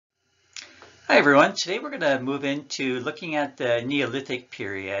Hi everyone, today we're going to move into looking at the Neolithic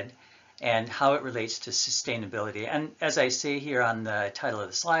period and how it relates to sustainability. And as I say here on the title of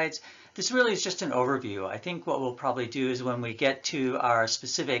the slides, this really is just an overview. I think what we'll probably do is when we get to our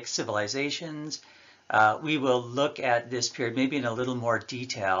specific civilizations, we will look at this period maybe in a little more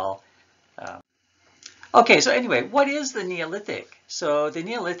detail. Okay, so anyway, what is the Neolithic? So the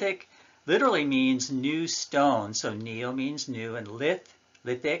Neolithic literally means new stone. So neo means new and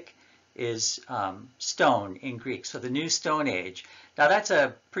lithic is stone in Greek, so the New Stone Age. Now that's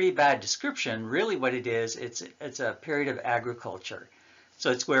a pretty bad description. Really what it is, it's a period of agriculture.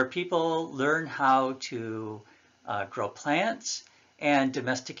 So it's where people learn how to grow plants and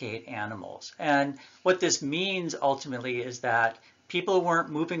domesticate animals. And what this means ultimately is that people weren't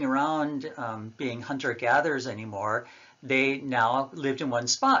moving around being hunter-gatherers anymore. They now lived in one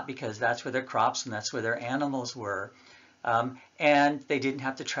spot because that's where their crops and that's where their animals were. And they didn't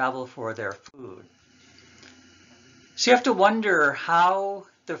have to travel for their food. So you have to wonder how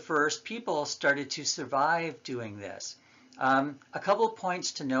the first people started to survive doing this. A couple of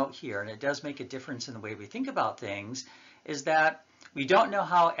points to note here, and it does make a difference in the way we think about things, is that we don't know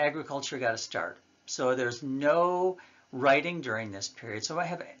how agriculture got a start. So there's no writing during this period.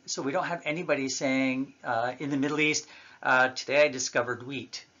 So we don't have anybody saying in the Middle East, today I discovered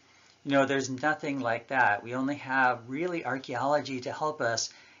wheat. You know, there's nothing like that. We only have really archaeology to help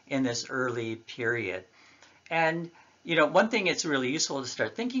us in this early period. And, you know, one thing it's really useful to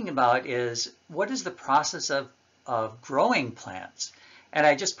start thinking about is what is the process of growing plants? And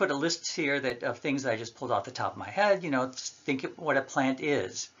I just put a list here of things that I just pulled off the top of my head. You know, think of what a plant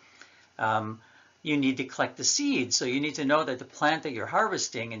is. You need to collect the seeds. So you need to know that the plant that you're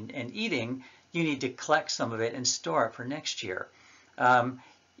harvesting and eating, you need to collect some of it and store it for next year.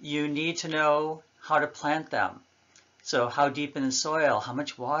 You need to know how to plant them. So how deep in the soil, how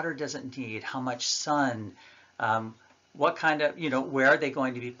much water does it need, how much sun, what kind of, you know, where are they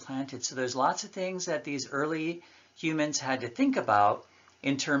going to be planted? So there's lots of things that these early humans had to think about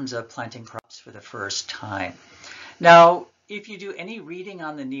in terms of planting crops for the first time. Now, if you do any reading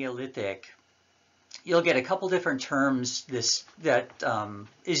on the Neolithic, you'll get a couple different terms that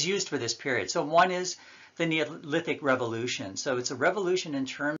is used for this period. So one is the Neolithic revolution. So it's a revolution in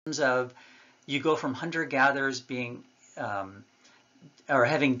terms of you go from hunter-gatherers being or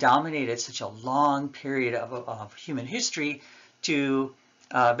having dominated such a long period of human history to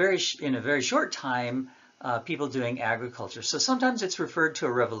in a very short time people doing agriculture. So sometimes it's referred to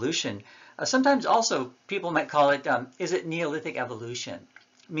a revolution. Sometimes also people might call it is it Neolithic evolution,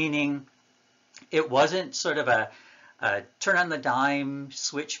 meaning it wasn't sort of a turn on the dime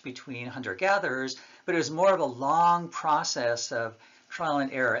switch between hunter-gatherers, but it was more of a long process of trial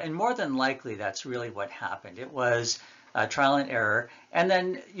and error. And more than likely, that's really what happened. It was trial and error. And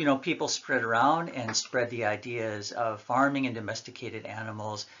then, you know, people spread around and spread the ideas of farming and domesticated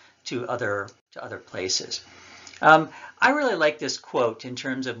animals to other places. I really like this quote in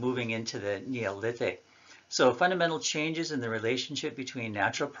terms of moving into the Neolithic. So fundamental changes in the relationship between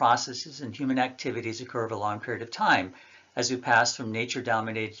natural processes and human activities occur over a long period of time as we pass from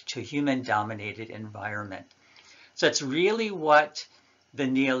nature-dominated to human-dominated environment. So that's really what the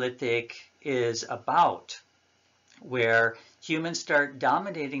Neolithic is about, where humans start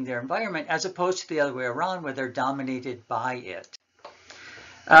dominating their environment as opposed to the other way around where they're dominated by it.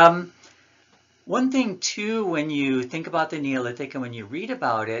 One thing too, when you think about the Neolithic and when you read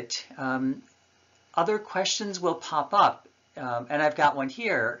about it, other questions will pop up, and I've got one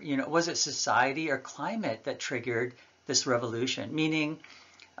here. You know, was it society or climate that triggered this revolution? Meaning,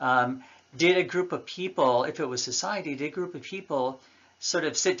 did a group of people, if it was society, did a group of people sort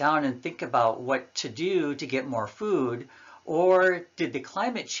of sit down and think about what to do to get more food, or did the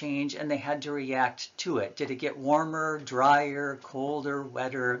climate change and they had to react to it? Did it get warmer, drier, colder,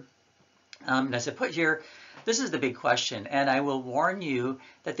 wetter? And as I put here, this is the big question, and I will warn you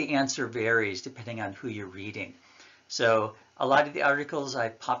that the answer varies depending on who you're reading. So a lot of the articles I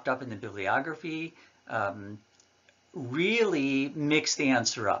popped up in the bibliography really mixed the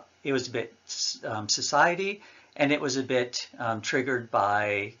answer up. It was a bit society, and it was a bit triggered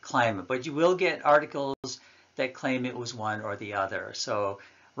by climate. But you will get articles that claim it was one or the other. So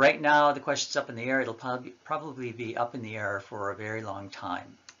right now the question's up in the air. It'll probably be up in the air for a very long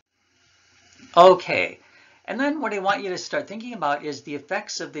time. Okay. And then what I want you to start thinking about is the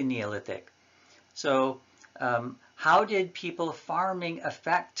effects of the Neolithic. So how did people farming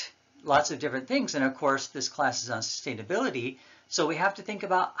affect lots of different things? And of course, this class is on sustainability. So we have to think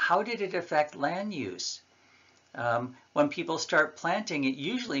about how did it affect land use? When people start planting, it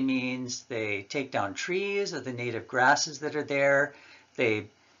usually means they take down trees or the native grasses that are there. They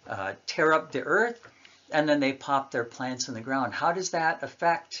tear up the earth, and then they pop their plants in the ground. How does that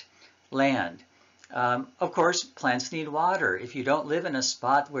affect land? Of course, plants need water. If you don't live in a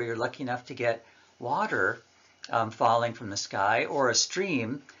spot where you're lucky enough to get water falling from the sky or a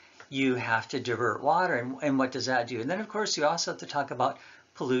stream, you have to divert water. And what does that do? And then, of course, you also have to talk about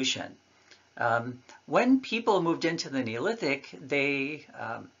pollution. When people moved into the Neolithic, they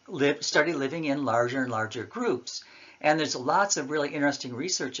started living in larger and larger groups. And there's lots of really interesting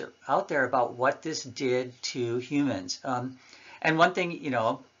research out there about what this did to humans. And one thing, you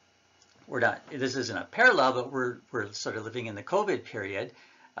know, this isn't a parallel, but we're sort of living in the COVID period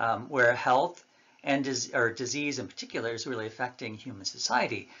where health and disease in particular is really affecting human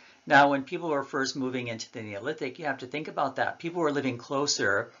society. Now, when people were first moving into the Neolithic, you have to think about that. People were living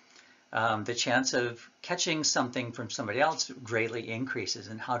closer. The chance of catching something from somebody else greatly increases.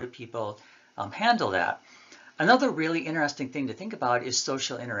 And how do people handle that? Another really interesting thing to think about is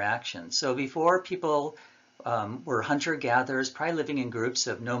social interaction. So before, people were hunter-gatherers, probably living in groups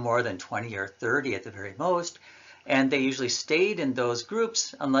of no more than 20 or 30 at the very most, and they usually stayed in those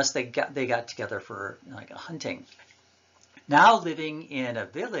groups unless they got together for like a hunting. Now, living in a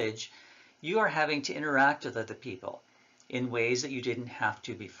village, you are having to interact with other people in ways that you didn't have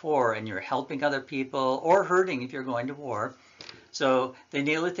to before, and you're helping other people or hurting if you're going to war. So the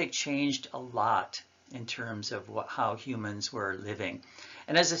Neolithic changed a lot in terms of how humans were living.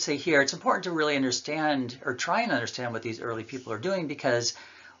 And as I say here, it's important to really understand or try and understand what these early people are doing, because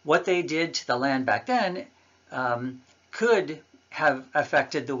what they did to the land back then could have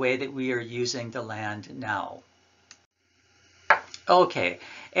affected the way that we are using the land now. Okay,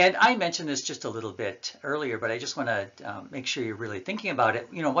 and I mentioned this just a little bit earlier, but I just want to make sure you're really thinking about it.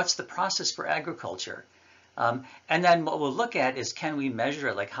 You know, what's the process for agriculture? And then what we'll look at is, can we measure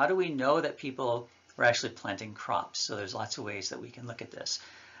it? Like, how do we know that people were actually planting crops? So there's lots of ways that we can look at this.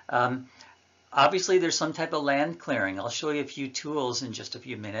 Obviously, there's some type of land clearing. I'll show you a few tools in just a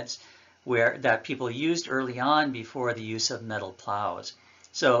few minutes that people used early on before the use of metal plows.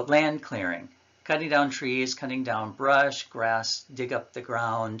 So land clearing. Cutting down trees, cutting down brush, grass, dig up the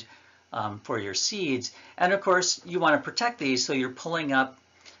ground for your seeds. And of course, you want to protect these, so you're pulling up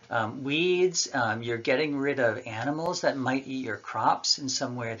weeds, you're getting rid of animals that might eat your crops in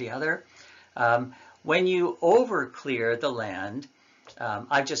some way or the other. When you over clear the land,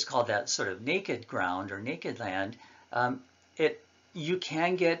 I've just called that sort of naked ground or naked land, you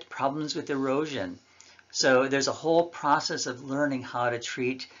can get problems with erosion. So there's a whole process of learning how to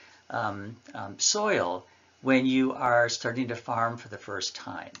treat soil when you are starting to farm for the first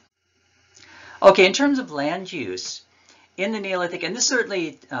time. Okay, in terms of land use, in the Neolithic, and this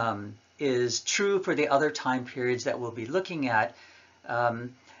certainly is true for the other time periods that we'll be looking at,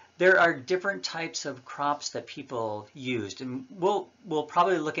 there are different types of crops that people used, and we'll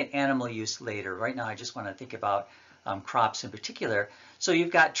probably look at animal use later. Right now, I just want to think about crops in particular. So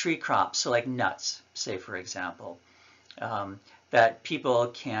you've got tree crops, so like nuts, say for example, that people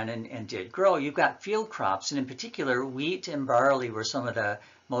can and did grow. You've got field crops, and in particular, wheat and barley were some of the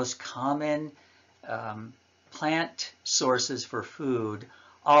most common plant sources for food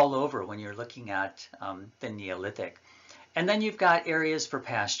all over when you're looking at the Neolithic. And then you've got areas for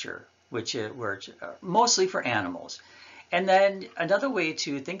pasture, which were mostly for animals. And then another way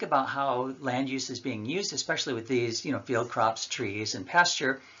to think about how land use is being used, especially with these, field crops, trees, and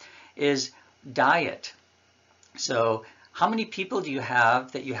pasture, is diet. So how many people do you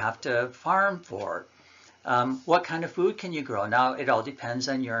have that you have to farm for? What kind of food can you grow? Now, it all depends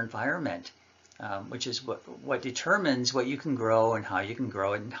on your environment, which is what determines what you can grow and how you can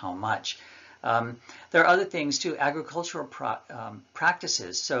grow it and how much. There are other things too, agricultural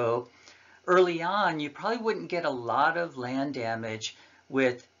practices. So early on, you probably wouldn't get a lot of land damage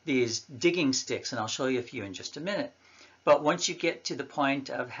with these digging sticks, and I'll show you a few in just a minute. But once you get to the point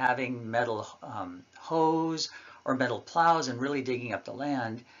of having metal hoes or metal plows and really digging up the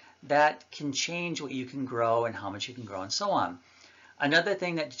land, that can change what you can grow and how much you can grow and so on. Another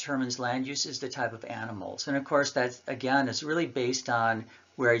thing that determines land use is the type of animals. And of course, that again is really based on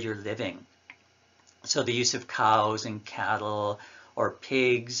where you're living. So the use of cows and cattle or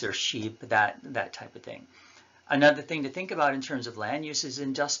pigs or sheep, that type of thing. Another thing to think about in terms of land use is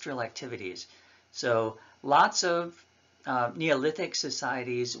industrial activities. So lots of Neolithic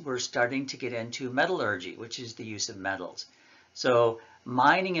societies were starting to get into metallurgy, which is the use of metals. So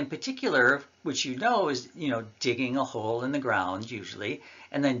mining in particular, which is, digging a hole in the ground usually,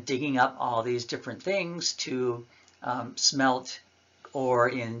 and then digging up all these different things to smelt ore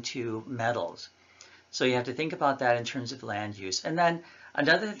into metals. So you have to think about that in terms of land use. And then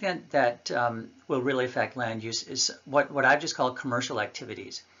Another thing that will really affect land use is what I've just called commercial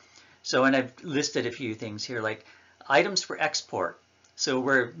activities. So, and I've listed a few things here, like items for export. So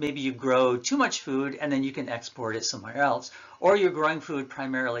where maybe you grow too much food and then you can export it somewhere else, or you're growing food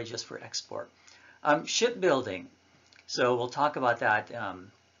primarily just for export. Shipbuilding. So we'll talk about that. I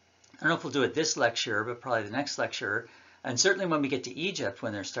don't know if we'll do it this lecture, but probably the next lecture. And certainly when we get to Egypt,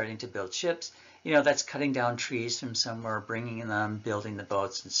 when they're starting to build ships, you know, that's cutting down trees from somewhere, bringing them, building the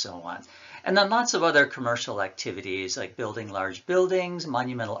boats, and so on. And then lots of other commercial activities like building large buildings,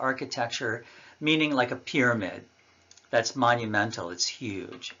 monumental architecture, meaning like a pyramid. That's monumental, it's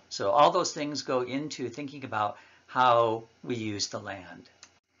huge. So all those things go into thinking about how we use the land.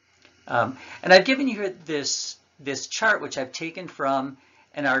 And I've given you here this chart, which I've taken from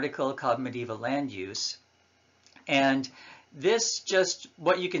an article called Medieval Land Use. And this just,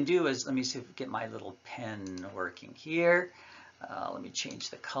 what you can do is, let me see if I get my little pen working here. Let me change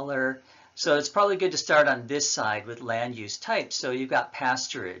the color. So it's probably good to start on this side with land use types. So you've got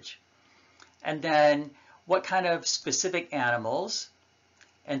pasturage. And then what kind of specific animals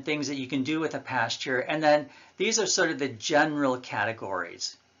and things that you can do with a pasture. And then these are sort of the general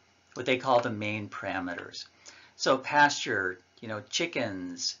categories, what they call the main parameters. So pasture, you know,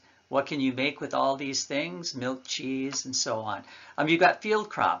 chickens. What can you make with all these things? Milk, cheese, and so on. You've got field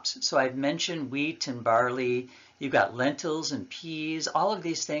crops. So I've mentioned wheat and barley. You've got lentils and peas. All of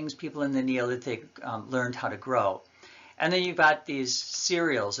these things people in the Neolithic learned how to grow. And then you've got these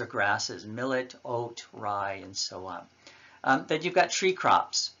cereals or grasses, millet, oat, rye, and so on. Then you've got tree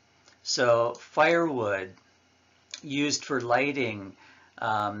crops. So firewood used for lighting.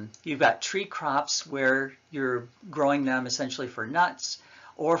 You've got tree crops where you're growing them essentially for nuts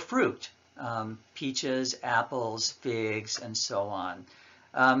or fruit, peaches, apples, figs, and so on.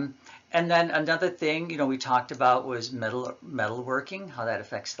 And then another thing, you know, we talked about was metalworking, how that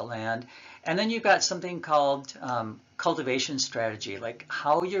affects the land. And then you've got something called cultivation strategy, like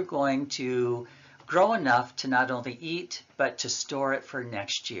how you're going to grow enough to not only eat, but to store it for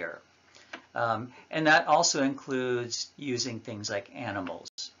next year. And that also includes using things like animals.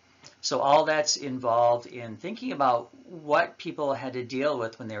 So all that's involved in thinking about what people had to deal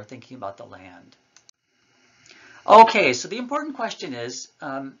with when they were thinking about the land. Okay, so the important question is,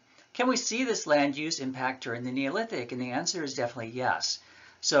 can we see this land use impact during the Neolithic? And the answer is definitely yes.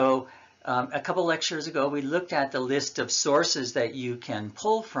 So a couple lectures ago, we looked at the list of sources that you can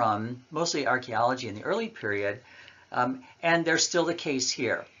pull from, mostly archaeology in the early period, and they're still the case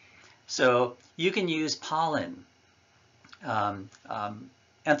here. So you can use pollen.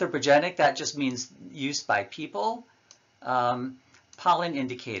 Anthropogenic, that just means used by people. Pollen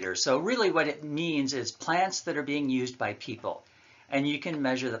indicator. So really what it means is plants that are being used by people, and you can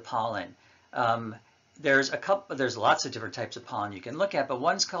measure the pollen. There's lots of different types of pollen you can look at, but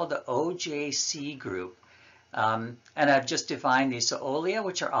one's called the OJC group. And I've just defined these. So olea,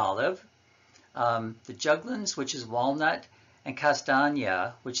 which are olive, the juglans, which is walnut, and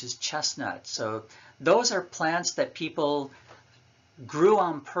castanea, which is chestnut. So those are plants that people grew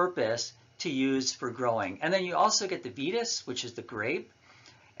on purpose to use for growing. And then you also get the vitis, which is the grape,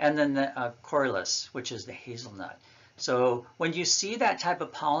 and then the corylus, which is the hazelnut. So when you see that type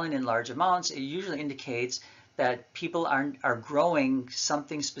of pollen in large amounts, it usually indicates that people are growing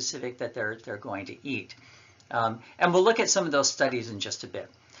something specific that they're going to eat. And we'll look at some of those studies in just a bit.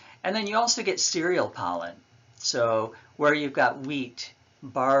 And then you also get cereal pollen. So where you've got wheat,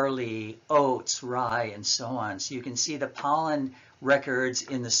 barley, oats, rye, and so on. So you can see the pollen records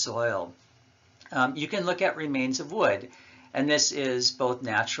in the soil. You can look at remains of wood, and this is both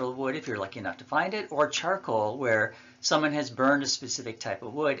natural wood, if you're lucky enough to find it, or charcoal, where someone has burned a specific type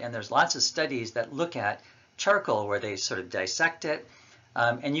of wood, and there's lots of studies that look at charcoal where they sort of dissect it,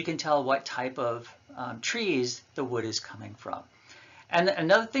 and you can tell what type of trees the wood is coming from. And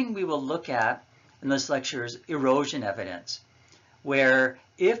another thing we will look at in this lecture is erosion evidence, where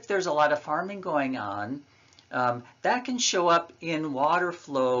if there's a lot of farming going on, that can show up in water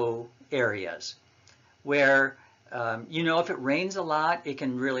flow areas where, you know, if it rains a lot, it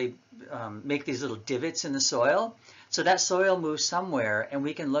can really make these little divots in the soil. So that soil moves somewhere, and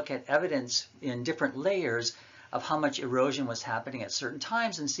we can look at evidence in different layers of how much erosion was happening at certain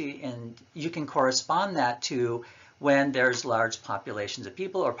times and see, and you can correspond that to when there's large populations of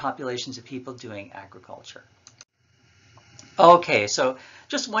people or populations of people doing agriculture. Okay, so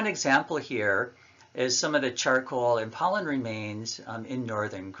just one example here is some of the charcoal and pollen remains in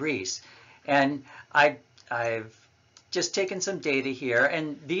northern Greece. And I've just taken some data here,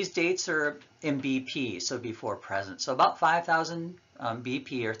 and these dates are in BP, so before present. So about 5,000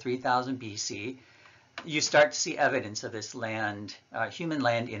 BP or 3,000 BC. you start to see evidence of this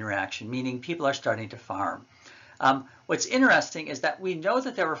human-land interaction, meaning people are starting to farm. What's interesting is that we know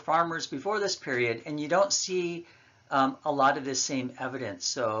that there were farmers before this period, and you don't see a lot of this same evidence.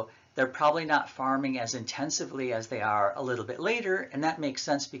 So they're probably not farming as intensively as they are a little bit later, and that makes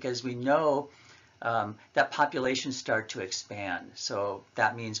sense because we know that populations start to expand. So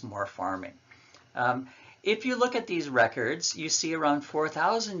that means more farming. If you look at these records, you see around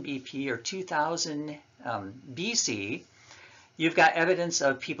 4000 BP or 2000 BC, you've got evidence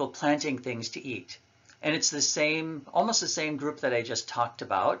of people planting things to eat. And it's the same, almost the same group that I just talked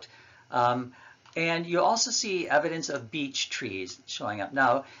about. And you also see evidence of beech trees showing up.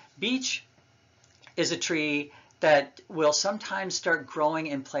 Now, beech is a tree that will sometimes start growing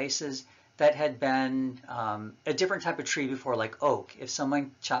in places that had been a different type of tree before, like oak. If someone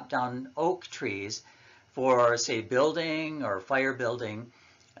chopped down oak trees for, say, building or fire building,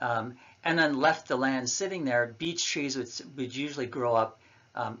 and then left the land sitting there, beech trees would usually grow up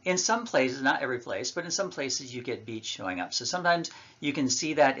in some places, not every place, but in some places you get beech showing up. So sometimes you can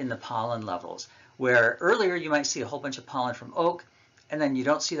see that in the pollen levels, where earlier you might see a whole bunch of pollen from oak, and then you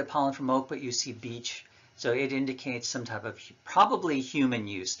don't see the pollen from oak, but you see beech. So it indicates some type of probably human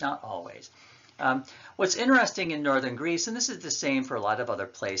use, not always. What's interesting in northern Greece, and this is the same for a lot of other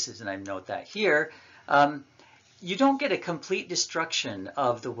places, and I note that here, you don't get a complete destruction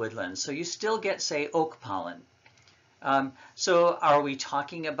of the woodland. So you still get, say, oak pollen. So are we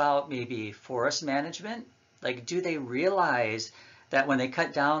talking about maybe forest management? Like, do they realize that when they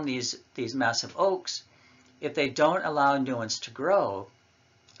cut down these massive oaks, if they don't allow new ones to grow,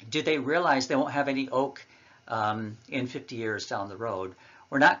 do they realize they won't have any oak in 50 years down the road?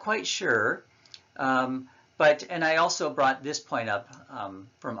 We're not quite sure. And I also brought this point up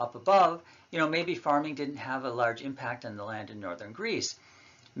from up above. You know, maybe farming didn't have a large impact on the land in northern Greece.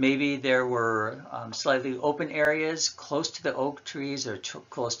 Maybe there were slightly open areas close to the oak trees or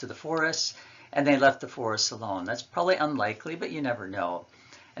close to the forests, and they left the forests alone. That's probably unlikely, but you never know.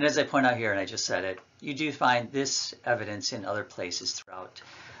 And as I point out here, and I just said it, you do find this evidence in other places throughout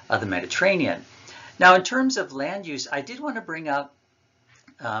the Mediterranean. Now, in terms of land use, I did want to bring up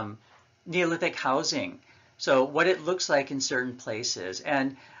Neolithic housing. So what it looks like in certain places.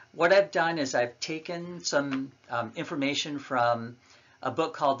 And what I've done is I've taken some information from a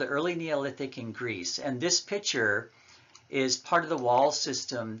book called The Early Neolithic in Greece. And this picture is part of the wall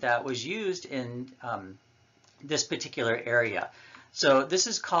system that was used in this particular area. So this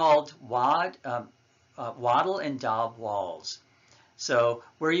is called wattle and daub walls. So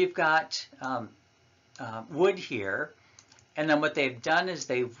where you've got wood here, and then what they've done is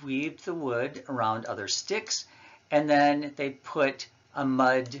they've weaved the wood around other sticks, and then they put a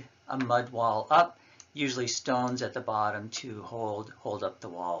mud wall up, usually stones at the bottom to hold up the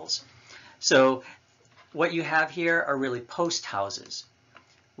walls. So what you have here are really post houses,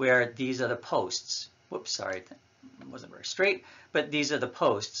 where these are the posts. Whoops, sorry, it wasn't very straight, but these are the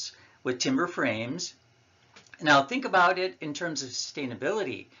posts with timber frames. Now think about it in terms of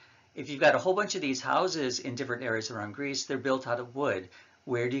sustainability. If you've got a whole bunch of these houses in different areas around Greece, they're built out of wood.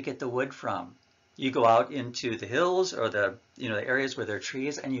 Where do you get the wood from? You go out into the hills or the areas where there are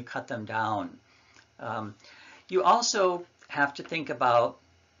trees and you cut them down. You also have to think about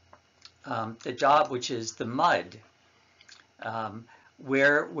the daub, which is the mud.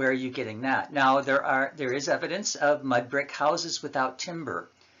 Where are you getting that? Now there is evidence of mud brick houses without timber.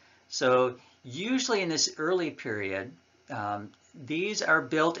 So usually in this early period, these are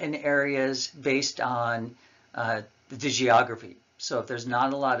built in areas based on the geography. So if there's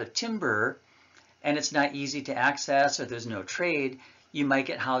not a lot of timber and it's not easy to access or there's no trade, you might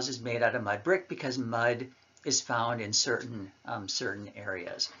get houses made out of mud brick because mud is found in certain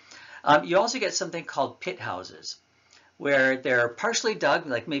areas. You also get something called pit houses, where they're partially dug,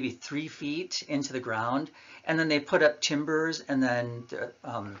 like maybe 3 feet into the ground, and then they put up timbers, and then the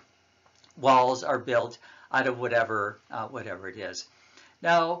walls are built out of whatever it is.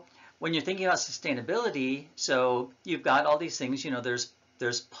 Now, when you're thinking about sustainability, so you've got all these things,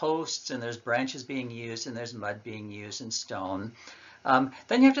 there's posts and there's branches being used and there's mud being used and stone.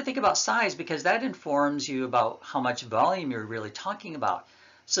 Then you have to think about size, because that informs you about how much volume you're really talking about.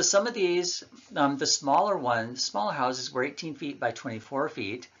 So some of these, the smaller houses were 18 feet by 24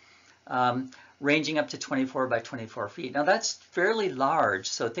 feet, ranging up to 24 by 24 feet. Now that's fairly large,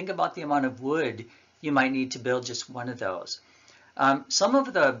 so think about the amount of wood you might need to build just one of those. Some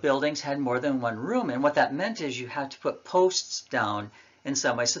of the buildings had more than one room, and what that meant is you had to put posts down in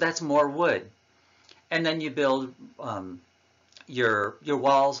some way, so that's more wood. And then you build your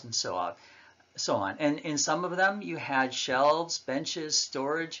walls and so on. And in some of them you had shelves, benches,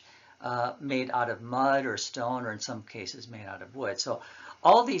 storage. made out of mud or stone, or in some cases made out of wood. So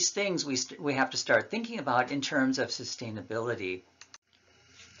all these things we have to start thinking about in terms of sustainability.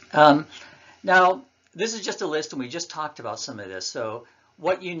 Now, this is just a list, and we just talked about some of this. So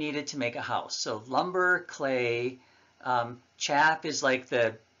what you needed to make a house. So lumber, clay, chaff is like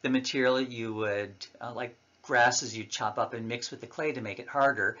the material you would, like grasses you chop up and mix with the clay to make it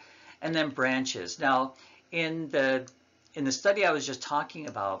harder, and then branches. Now, in the study I was just talking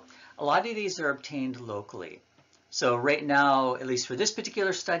about, a lot of these are obtained locally. So right now, at least for this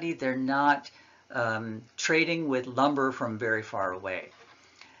particular study, they're not trading with lumber from very far away.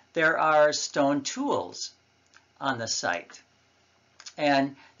 There are stone tools on the site.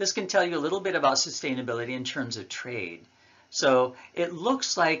 And this can tell you a little bit about sustainability in terms of trade. So it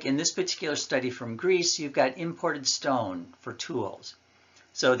looks like in this particular study from Greece, you've got imported stone for tools.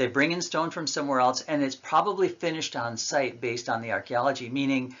 So they bring in stone from somewhere else, and it's probably finished on site based on the archaeology,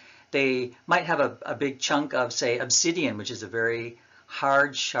 meaning they might have a big chunk of, say, obsidian, which is a very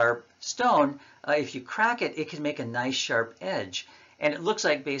hard, sharp stone. If you crack it, it can make a nice sharp edge. And it looks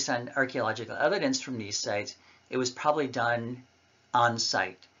like, based on archaeological evidence from these sites, it was probably done on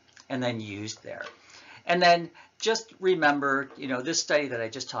site and then used there. And then just remember, this study that I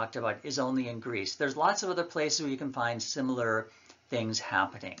just talked about is only in Greece. There's lots of other places where you can find similar things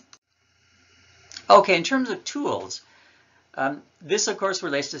happening. Okay, in terms of tools, this of course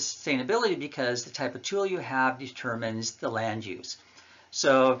relates to sustainability because the type of tool you have determines the land use.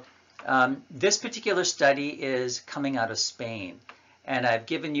 So this particular study is coming out of Spain. And I've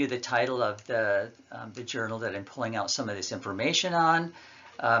given you the title of the journal that I'm pulling out some of this information on.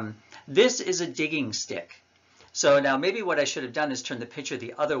 This is a digging stick. So now maybe what I should have done is turn the picture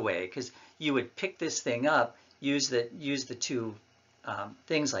the other way, because you would pick this thing up, use the two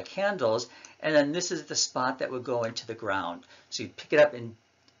things like handles, and then this is the spot that would go into the ground. So you'd pick it up and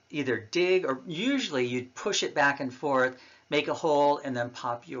either dig, or usually you'd push it back and forth, make a hole, and then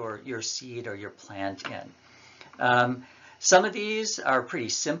pop your seed or your plant in. Some of these are pretty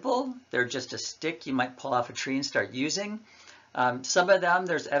simple. They're just a stick you might pull off a tree and start using. Some of them,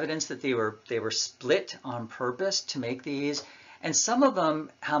 there's evidence that they were split on purpose to make these. And some of them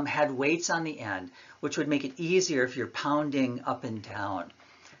had weights on the end, which would make it easier if you're pounding up and down.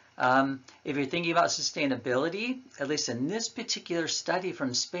 If you're thinking about sustainability, at least in this particular study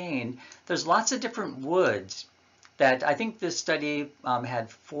from Spain, there's lots of different woods that I think this study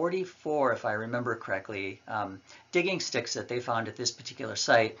had 44, if I remember correctly, digging sticks that they found at this particular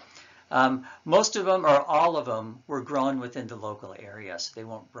site. Most of them, or all of them, were grown within the local area, so they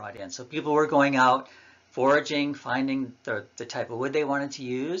weren't brought in. So people were going out, foraging, finding the type of wood they wanted to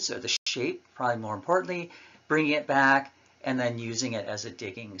use, or the shape, probably more importantly, bringing it back, and then using it as a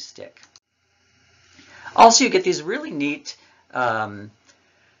digging stick. Also, you get these really neat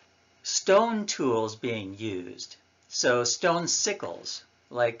stone tools being used. So stone sickles,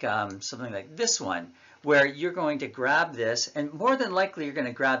 like something like this one, where you're going to grab this, and more than likely you're going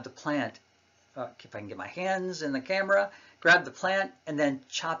to grab the plant, if I can get my hands in the camera, grab the plant and then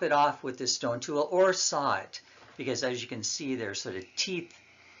chop it off with this stone tool, or saw it, because as you can see there's sort of teeth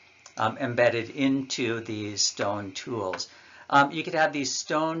embedded into these stone tools. You could have these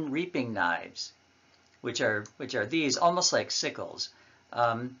stone reaping knives, which are these, almost like sickles,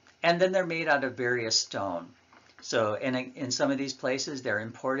 and then they're made out of various stone. So in some of these places, they're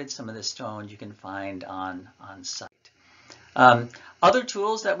imported. Some of the stone you can find on site. Other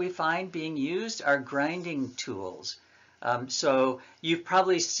tools that we find being used are grinding tools. So you've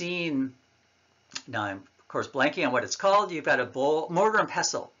probably seen, now I'm of course blanking on what it's called, you've got a bowl, mortar and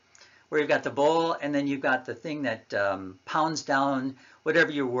pestle, where you've got the bowl and then you've got the thing that pounds down whatever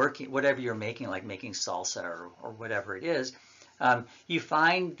you're making, like making salsa or whatever it is. You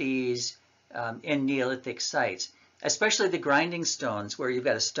find these in Neolithic sites, especially the grinding stones, where you've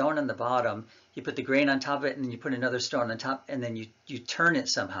got a stone on the bottom, you put the grain on top of it, and then you put another stone on top, and then you turn it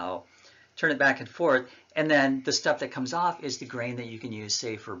somehow, turn it back and forth, and then the stuff that comes off is the grain that you can use,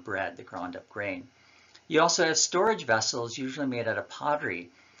 say, for bread, the ground up grain. You also have storage vessels, usually made out of pottery.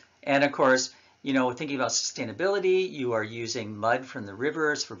 And of course, thinking about sustainability, you are using mud from the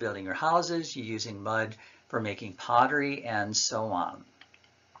rivers for building your houses, you're using mud for making pottery, and so on.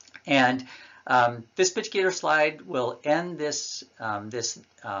 And this particular slide will end this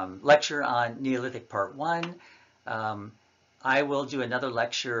lecture on Neolithic Part 1. I will do another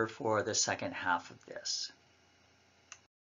lecture for the second half of this.